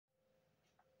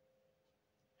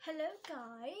Hello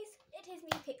guys, it is me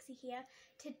Pixie here.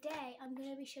 Today I'm going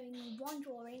to be showing you one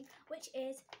drawing, which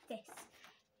is this.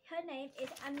 Her name is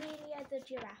Amelia the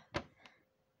giraffe.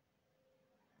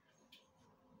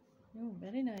 Oh,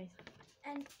 very nice.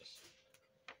 And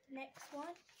next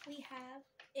one we have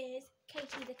is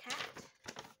Katie the cat.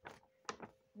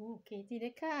 Oh, Katie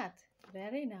the cat.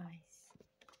 Very nice.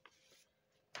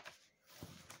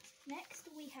 Next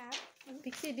we have...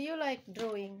 Pixie, do you like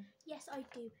drawing? Yes, I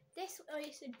do. This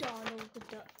is Donald the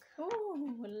duck.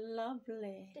 Oh,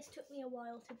 lovely. This took me a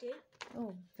while to do.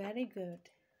 Oh, very good.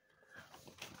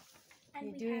 And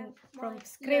You're we doing have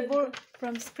logo.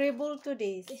 from scribble to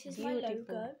this. This is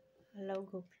beautiful. my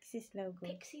logo. Pixie's logo.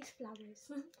 Pixie's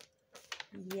flowers.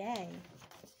 Yay.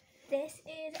 This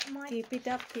is my... Keep it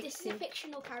up, Pixie. This is a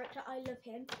fictional character. I love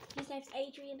him. His name's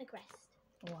Adrian the Agrest.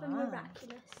 Wow. From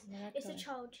Miraculous. It's a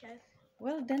child show.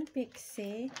 Well done,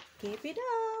 Pixie. Keep it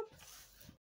up.